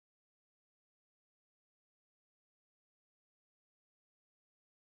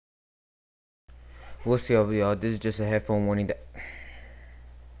What's up, y'all? This is just a headphone warning that.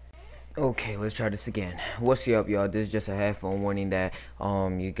 Okay, let's try this again. What's up, y'all? This is just a headphone warning that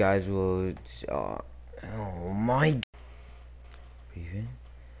you guys will oh my. Breathe in,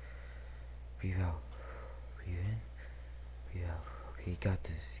 breathe out, breathe in, breathe out. Okay, you got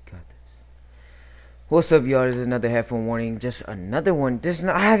this. You got this. What's up, y'all? This is another headphone warning. Just another one. This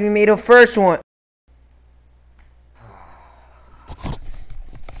not. I haven't made a first one.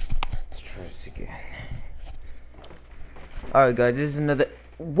 Let's try this again. Alright guys, this is another.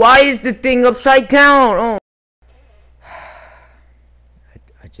 Why is the thing upside down? Oh.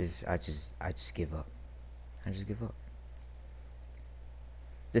 I just give up. I just give up.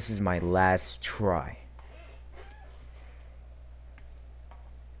 This is my last try.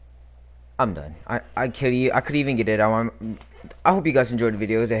 I'm done. I could even get it out. I hope you guys enjoyed the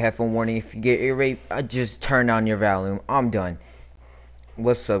video. It was a headphone warning. If you get ear rape, just turn down your volume. I'm done.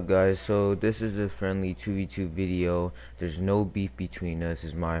 What's up, guys? So this is a friendly 2v2 video. There's no beef between us.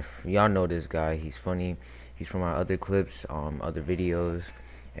 Is my y'all know this guy? He's funny. He's from our other clips, other videos,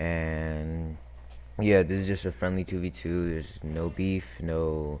 and yeah, this is just a friendly 2v2. There's no beef,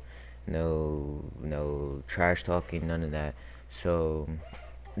 no trash talking, none of that. So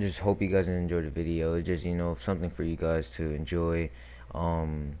just hope you guys enjoy the video. It's just, you know, something for you guys to enjoy,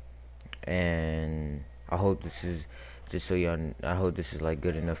 and I hope this is. Just so y'all, I hope this is like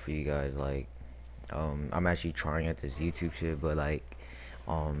good enough for you guys. Like, I'm actually trying at this YouTube shit, but like,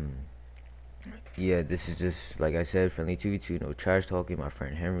 yeah, this is just like I said, friendly 2v2, no trash talking. My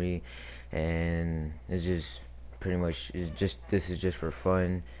friend Henri, and it's just pretty much this is just for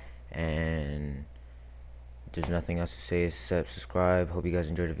fun, and there's nothing else to say except subscribe. Hope you guys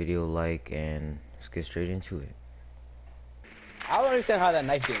enjoyed the video, like, and let's get straight into it. I don't understand how that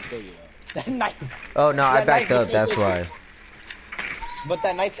knife didn't kill you though. That knife. Oh no, I backed up. That's why. But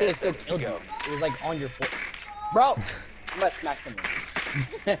that knife should have still killed you. It was like on your foot, bro. Let's smack someone.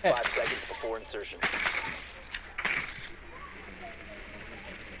 5 seconds before insertion.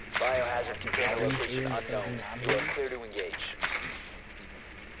 Biohazard container location unknown. You are clear to engage.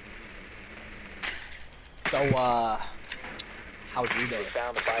 So how'd you do?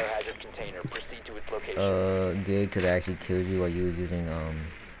 Found the biohazard container. Proceed to its location. Good, because I actually killed you while you was using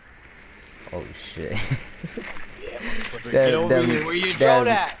Oh shit. Yeah, get over here. Where you drone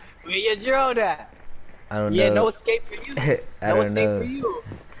at? Where you drone at? I don't know. Yeah, no escape for you. I don't know. For you.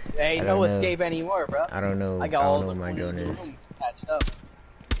 There ain't no escape anymore, bro. I don't know. I got all what my drone is. Patched up.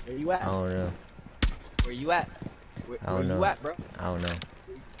 Where you at? I don't know. Where you at? Where you at, bro? I don't know.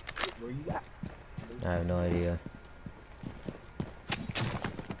 Where you at? I have no idea.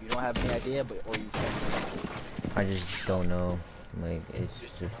 You don't have any idea, but or you can. I just don't know. Like, it's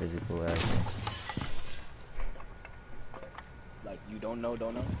just a physical action. Like, you don't know?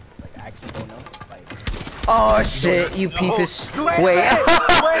 Like, actually don't know? Like, oh shit, you piece of wait.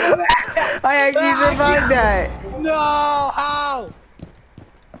 I actually survived that. No, how?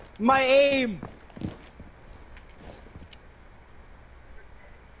 My aim.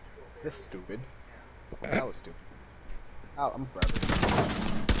 This is stupid. That was stupid. Oh, I'm forever.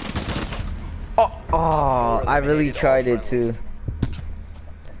 Oh, I really tried it too.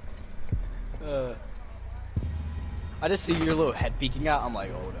 I just see your little head peeking out. I'm like,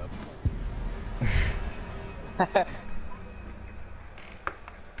 hold up.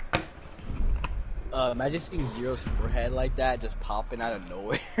 Imagine seeing Zero's forehead like that, just popping out of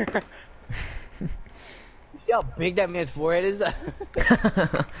nowhere. You see how big that man's forehead is?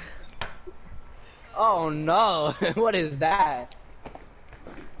 Oh no! What is that?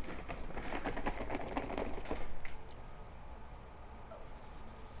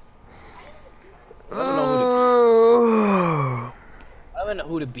 I don't know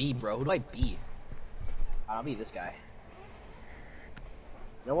who to be, bro. Who do I be? I'll be this guy.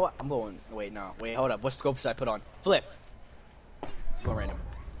 You know what? I'm going. Wait, no. Wait, hold up. What scope should I put on? Flip. Go random.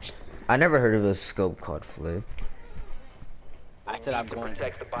 I never heard of a scope called flip. I said I'm going.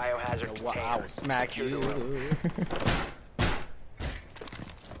 Protect the biohazard container. I will smack you.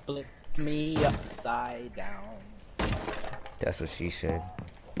 Flip me upside down. That's what she said.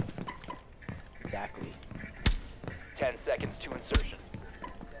 Exactly. 10 seconds to insertion.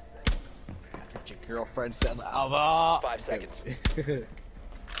 That's what your girlfriend said. Oh, 5 seconds.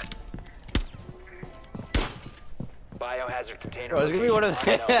 Biohazard container. Bro, it's gonna be one of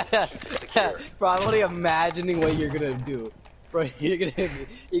the. Bro, I'm only imagining what you're gonna do. Bro, you're gonna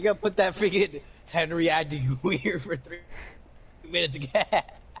put that freaking Henri acting weird for 3 minutes again.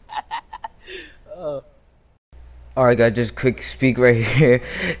 Oh. Alright guys, just quick speak right here.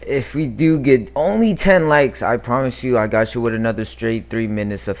 If we do get only 10 likes, I promise you I got you with another straight 3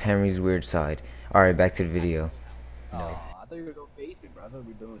 minutes of Henri's weird side. All right, back to the video. Oh, I thought you were going basement, bro. I thought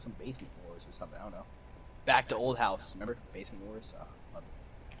we were doing some basement wars or something. I don't know. Back to old house. Remember basement wars? Love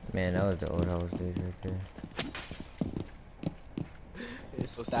it. Man, that was the old house days right there.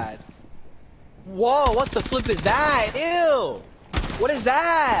 It's so sad. Whoa! What the flip is that? Ew! What is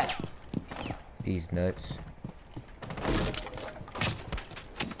that? These nuts.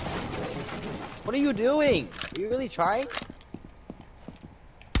 What are you doing? Are you really trying?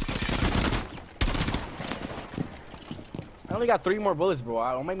 I only got 3 more bullets, bro.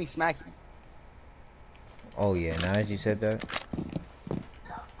 Don't make me smack you. Oh yeah, now that you said that.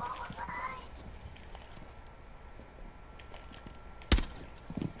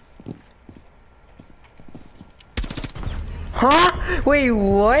 Huh? Wait,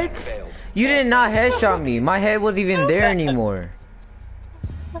 what? You did not headshot me. My head wasn't even there anymore.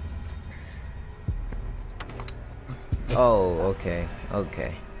 Oh, okay,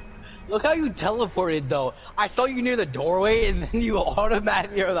 okay. Look how you teleported, though. I saw you near the doorway, and then you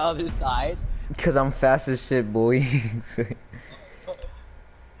automatically are on the other side. Cause I'm fast as shit, boy.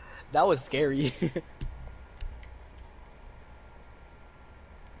 That was scary.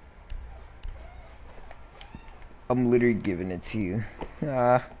 I'm literally giving it to you.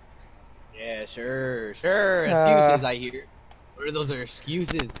 Ah. Yeah, sure. Excuses, I hear. What are those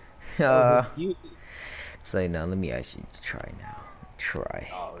excuses? Excuses. It's like, now let me actually try now. Try.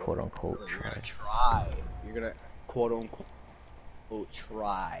 Quote unquote You're try. gonna try. You're gonna quote unquote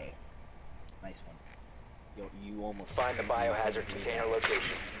try. Nice one. Yo, you almost Find the biohazard container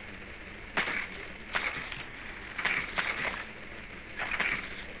location.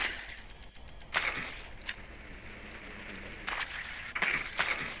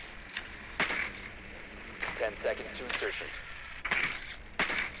 Seconds to insertion.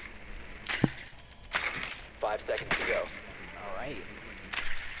 5 seconds to go. Alright.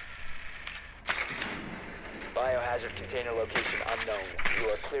 Biohazard container location unknown. You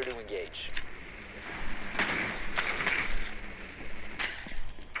are clear to engage.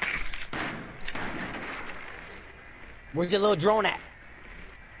 Where's your little drone at?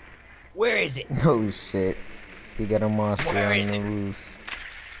 Where is it? Oh shit. You got a monster Where on is the it? loose.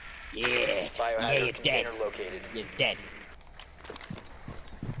 Yeah. Biohazard You're dead. container located. You're dead.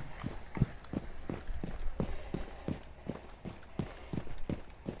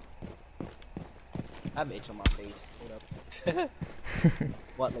 I have itch on my face. Hold up.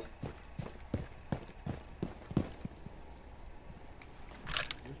 What? Like,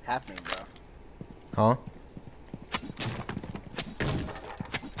 what's happening, bro? Huh?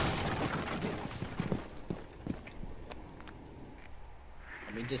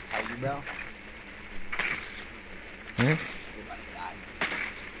 Let me just tell you, bro. Hmm? You're about to die.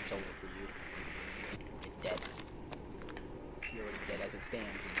 It's over for you. You're dead. You're already dead as it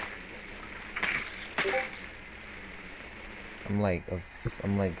stands. I'm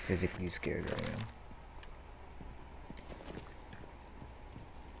like physically scared right now.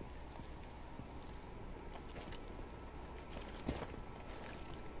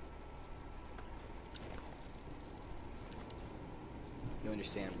 You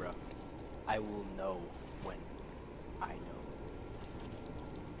understand, bro? I will know when I know.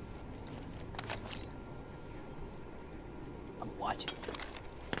 I'm watching.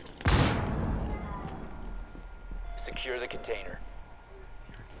 Secure the container.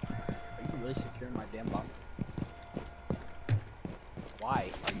 Are you really securing my damn bomb?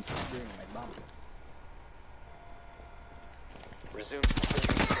 Why are you securing my bomb? Resume securing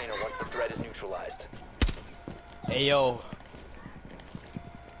the container once the threat is neutralized. Hey yo.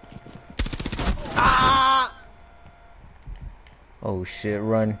 Ah! Oh shit,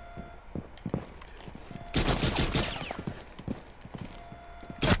 run.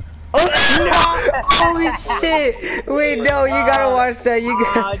 Holy shit! Wait, no, you gotta watch that. You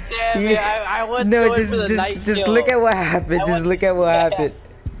got. Damn it! I was No, going for the just look at what happened. Just look at what happened.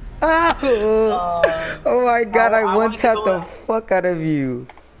 Oh! Oh my god! I one tapped the fuck out of you.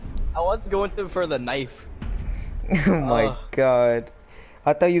 I was going for the knife. Oh my god!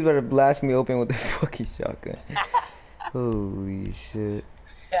 I thought you were gonna blast me open with the fucking shotgun. Holy shit!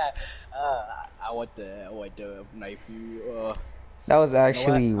 Yeah. I want to knife you. That was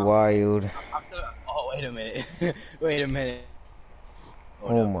actually wild. Oh, wait a minute. Wait a minute.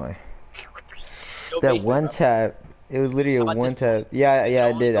 Oh my. Go That basement, one bro. tap. It was literally a How about one this tap. Yeah,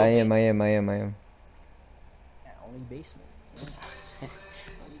 I No, did. go I am. Yeah, only basement.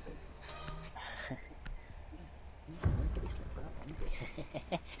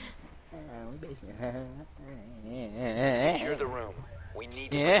 Only basement. Secure the room. We need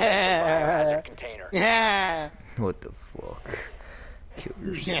to Yeah. protect the biohazard container. Yeah. What the fuck? Kill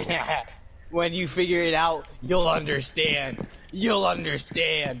yourself. When you figure it out, you'll understand. You'll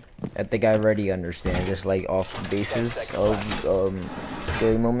understand. I think I already understand. Just like off the basis of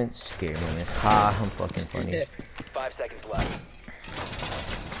scary moments. Scary moments. Ha! I'm fucking funny. 5 seconds left.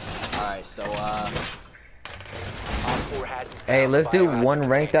 Alright, so Hey, let's do one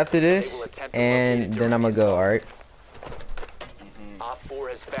ranked after this, and then I'm gonna go. All right. Op 4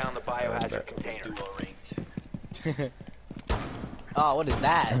 has found the biohazard container. Oh, what is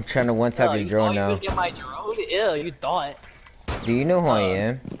that? I'm trying to one-tap your drone now. You get my drone? Ew, you thought. Do you know who I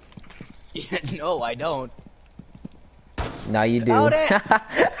am? Yeah, no, I don't. Now you do. Oh,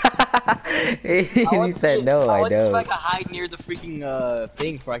 He said no, I don't. I don't. like to hide near the freaking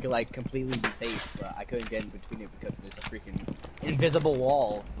thing for I could like completely be safe, but I couldn't get in between it because there's a freaking invisible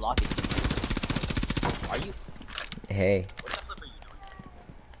wall blocking me. Are you? Hey. What the flip are you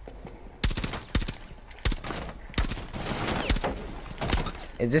doing?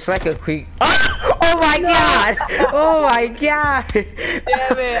 Is this like a quick? Oh my god! Oh my god! Damn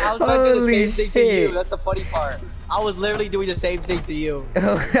it! I was going to do Holy the same thing to shit. you. That's the funny part. I was literally doing the same thing to you.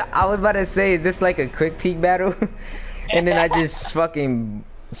 I was about to say, is this like a quick peek battle? And then I just fucking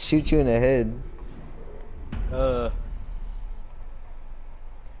shoot you in the head.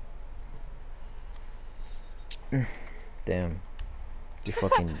 Damn. You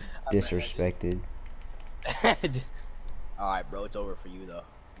fucking disrespected. Alright, bro, it's over for you though.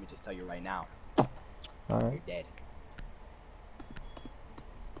 Let me just tell you right now. Alright. You're dead.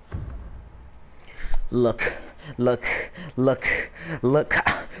 Look.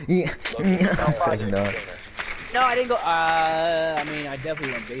 Yeah. Second dog. No, I didn't go. I mean, I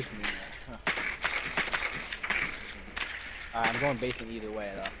definitely went basement. Huh. I'm going basement either way,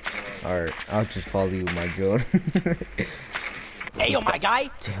 though. Alright, I'll just follow you with my drone. Hey, yo, my guy!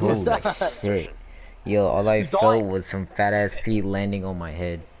 Holy shit. Yo, all I felt was some fat ass feet landing on my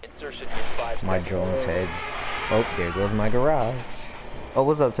head. Insertion in 5 My seconds. drone's head. Oh, there goes my garage. Oh,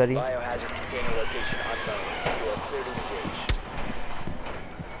 what's up, Teddy? Biohazard container location unknown. You are clear to engage.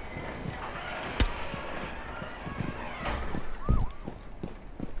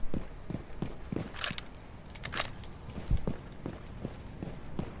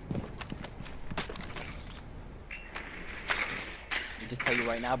 Let me just tell you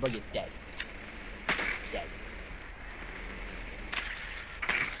right now, bro, you're dead. Dead.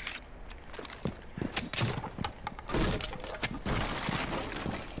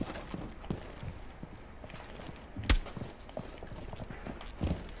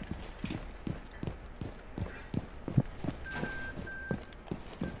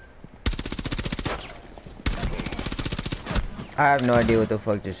 I have no idea what the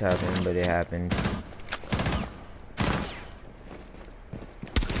fuck just happened, but it happened.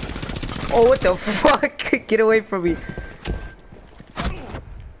 Oh, what the fuck? Get away from me.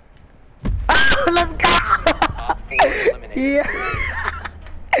 Let's go! Yeah.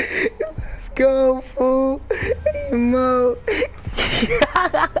 Let's go, fool. Emo.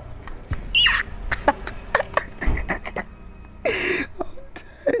 I'm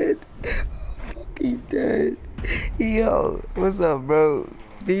dead. I'm fucking dead. Yo, what's up, bro?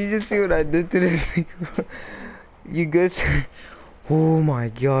 Did you just see what I did to this nigga? You good? Oh my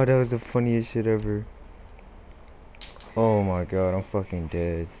god, that was the funniest shit ever. Oh my god, I'm fucking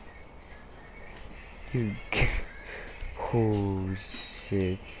dead. You. Oh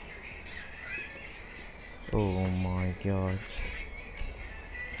shit. Oh my god.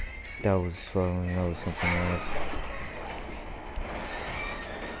 That was something else.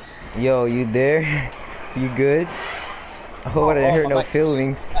 Yo, you there? You good? I hope I didn't hurt no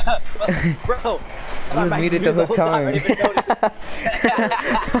feelings. Bro! I was muted the whole time.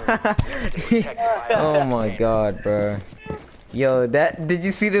 Oh my god, bro. Yo, did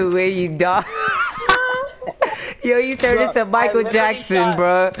you see the way you died? Yo, you turned into Michael Jackson,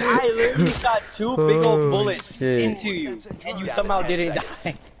 bro. I literally shot two big old bullets shit. into you, and you somehow didn't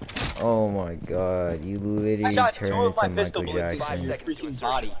die. Oh my god, you I literally shot turned two of my into pistol Michael bullets into Jackson. your freaking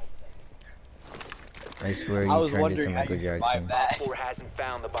body. I swear I you was turned into wondering how Michael you survived Jackson. that. 4 hasn't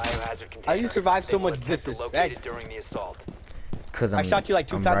found the biohazard container. How you survive so They will much attempt to disrespect? locate it during the assault. Cause I shot you like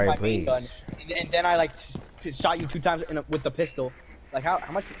two I'm times with my Riot main gun, Playyzz. and then I like shot you 2 times with the pistol. Like how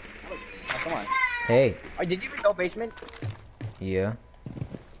much? Oh, come on. Hey, Did you even go basement? yeah.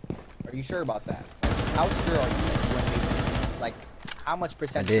 Are you sure about that? How sure are you that you went basement? Like how much I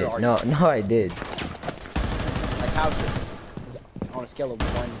percent did. sure are No, I did. you? Like how sure? On a scale of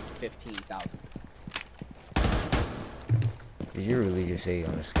 1 to 15,000. Did you really just say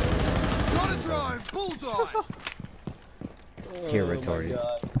on a scale? Got a drone! Bullseye! You're Oh my retarded.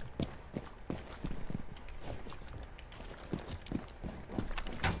 God.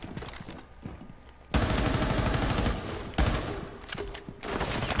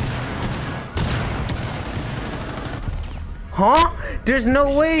 Huh? There's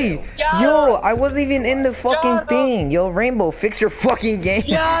no way. Got Yo, him. I wasn't even in the fucking Got him. thing. Yo, Rainbow, fix your fucking game.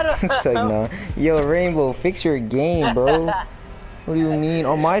 Got him. It's like, no. Yo, Rainbow, fix your game, bro. What do you mean?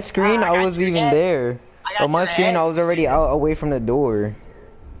 On my screen, I wasn't even there. On my screen, I was already out away from the door.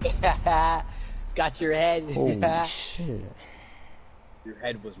 Got your head. Holy shit. Your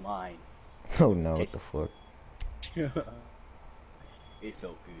head was mine. Oh no, what the fuck? It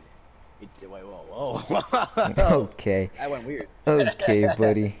felt good. It did. Wait, whoa. Okay. That went weird. Okay,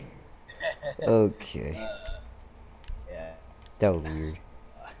 buddy. Okay. Yeah. That was weird.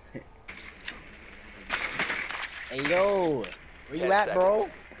 Hey, yo. Where you 10 at, bro?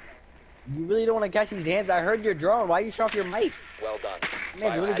 seconds. You really don't want to catch these hands? I heard your drone. Why you shut off your mic? Well done.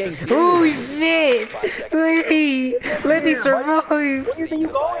 Man's really getting Oh serious. shit! Wait! Let me survive! Where do you think you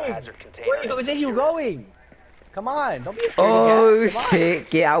going? Biohazard container. Where do you think you going? Come on, don't be a scared Oh cat. Come on. shit!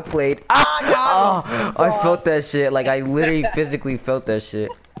 Get outplayed! Ah! Oh, I felt that shit. Like I literally physically felt that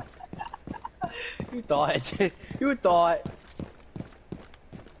shit. You thought. You thought.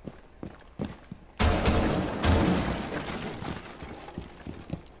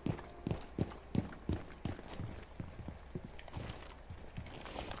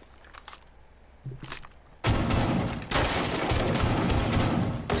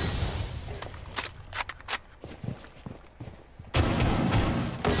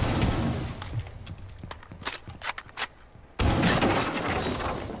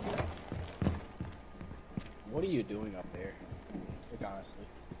 What are you doing up there? Like, honestly.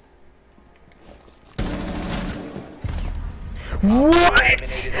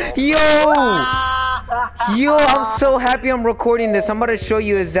 What? Yo! Yo, I'm so happy I'm recording this. I'm about to show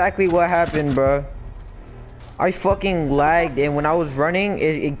you exactly what happened, bro. I fucking lagged, and when I was running,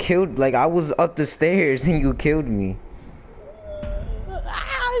 it killed. Like I was up the stairs, and you killed me.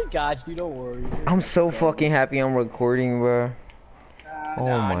 I got you. Don't worry. I'm so fucking happy I'm recording, bro. Oh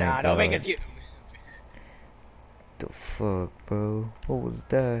my god. Don't make us get. The fuck, bro? What was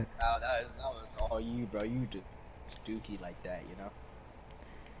that? That was all you, bro. You just dookie like that, you know.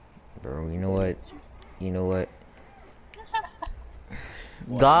 Bro, you know what? You know what?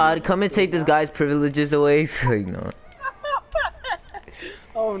 God, come and take this guy's privileges away. So you know.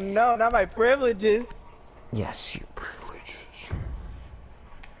 Oh no, not my privileges. Yes, your privileges.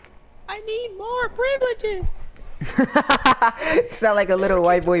 I need more privileges. Sound like a little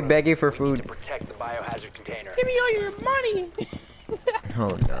white boy begging for To food. protect the biohazard container. Give me all your money.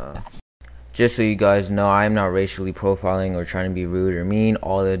 Oh no. Just so you guys know, I'm not racially profiling or trying to be rude or mean.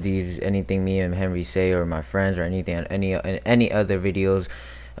 All of these, anything me and Henry say or my friends or anything on any other videos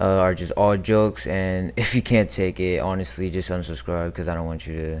are just all jokes. And if you can't take it, honestly, just unsubscribe because I don't want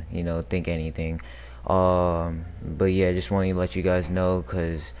you to, you know, think anything. But yeah, just want to let you guys know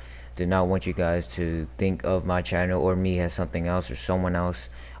because did not want you guys to think of my channel or me as something else or someone else.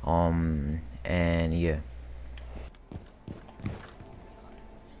 And yeah.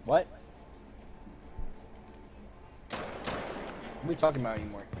 What? What are we talking about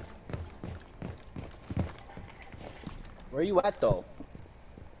anymore? Where are you at though?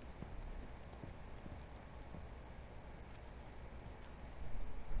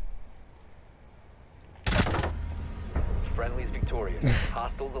 Friendly's victorious.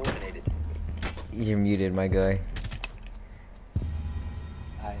 Hostiles eliminated. You're muted, my guy.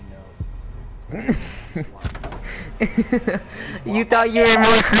 I know. You thought you were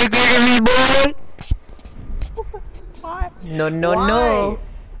more sleepy than me, boy? Why? No, no, Why? no.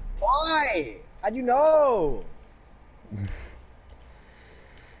 Why? How'd you know?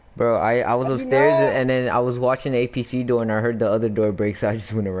 Bro, I was How'd you upstairs know? and then I was watching the APC door and I heard the other door break, so I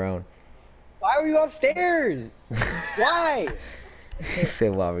just went around. Why were you upstairs? Why? He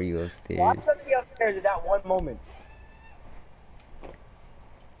said, why were you upstairs? Why did you be upstairs at that one moment? You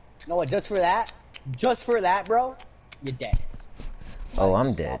know what? Just for that, bro, you're dead. Oh,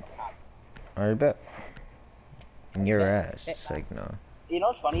 I'm dead. Alright, bet. In your ass. It's like, no. You know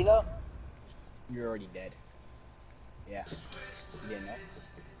what's funny though? You're already dead. Yeah. You didn't know?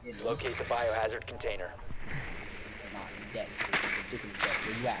 You didn't know? Locate the biohazard container. You're not. You're dead. You're ridiculously dead.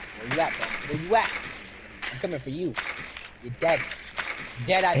 Where you at? Where you at, bro? Where you at? I'm coming for you. You're dead.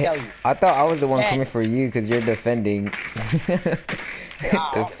 Dead, I tell you. I thought I was the one Dead. coming for you because you're defending. The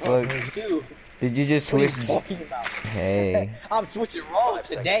fuck? Dude, Did you just what are you switch? talking about? Hey. I'm switching roles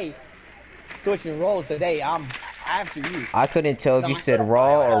today. Switching roles today. I'm after you. I couldn't tell if you said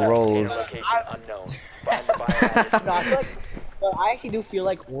raw or rolls. Location unknown. Find the biohazard. No, I feel like, well, I actually do feel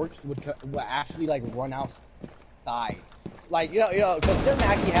like orcs would actually like run outside. Like, you know, because it doesn't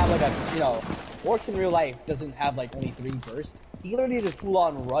actually have like a, you know, orcs in real life doesn't have like only 3 bursts. He literally just full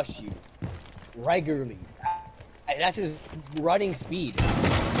on rush you regularly That's his running speed.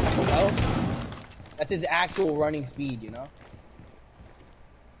 You know? That's his actual running speed, you know?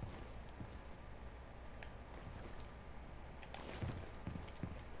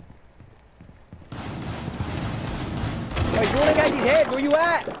 Wait, you wanna guy's head? Where you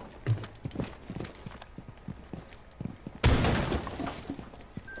at?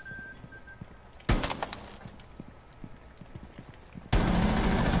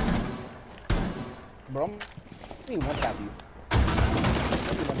 Bro, let me one tap you.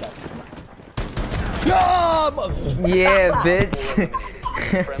 Let me one tap you. Yeah, bitch.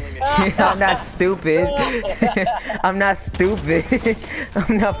 I'm not stupid. I'm not stupid.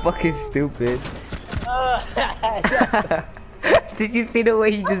 I'm not fucking stupid. Did you see the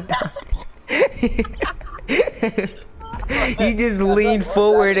way he just died? He just leaned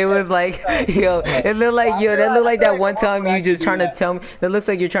forward. It was like, yo, it looked like, yo, that looked like that one time you just trying to tell me, that looks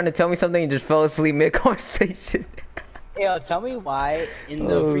like you're trying to tell me something and just fell asleep mid-conversation. Yo, tell me why in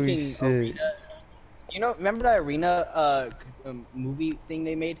the freaking arena, you know, remember that arena movie thing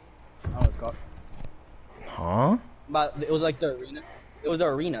they made? I don't know what it's called. Huh? But it was like the arena. It was the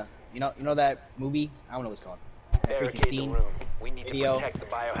arena. You know that movie? I don't know what it's called. That freaking scene. We need to Video. protect the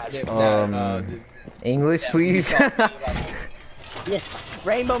biohazard. English, please. Yeah,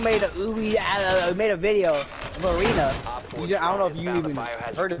 Rainbow made a made a video of arena. I don't know if you even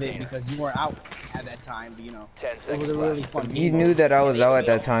heard of it because you weren't out at that time, but you know, it was a really fun game. You knew that I was out at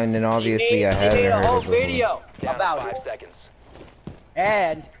that time, then obviously I hadn't heard a whole it before. video about 5 it. seconds.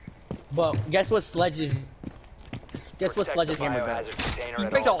 And, but guess what Sledge's hammer does? He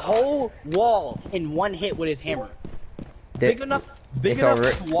breaks a whole wall in one hit with his hammer. Big enough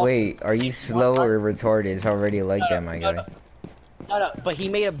to walk. Wait, are you slow or retarded? It's already like that, my guy. No, but he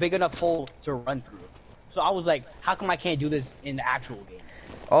made a big enough hole to run through. So I was like, how come I can't do this in the actual game?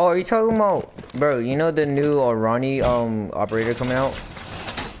 Oh, are you talking about, bro? You know the new Ronnie operator coming out?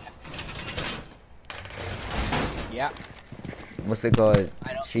 Yeah. What's it called?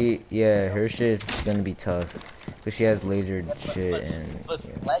 Her shit's gonna be tough, cause she has laser shit and. But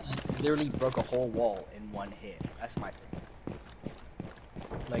Sledge literally broke a whole wall in one hit. That's my thing.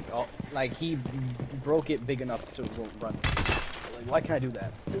 Like he broke it big enough to run. Like, why can't I do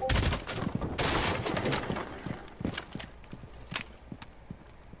that?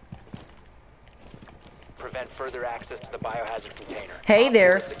 Prevent further access to the biohazard container. Hey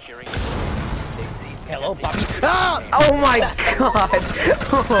there. Hello, Bobby. Ah! Oh my god!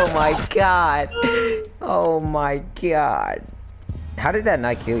 Oh my god! Oh my god! How did that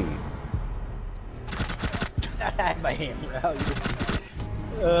not kill you? I had my hammer out.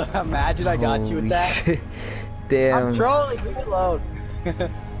 Imagine I got you with that. Shit. Damn. I'm trolling. Leave me alone.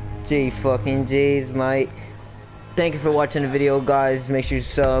 J fucking J's, mate. Thank you for watching the video, guys. Make sure you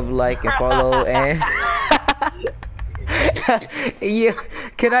sub, like, and follow. And yeah,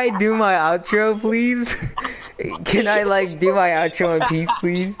 can I do my outro, please? Can I like do my outro in peace,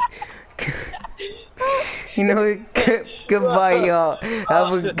 please? You know, goodbye, y'all.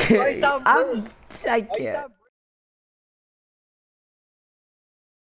 Have a good. I can't.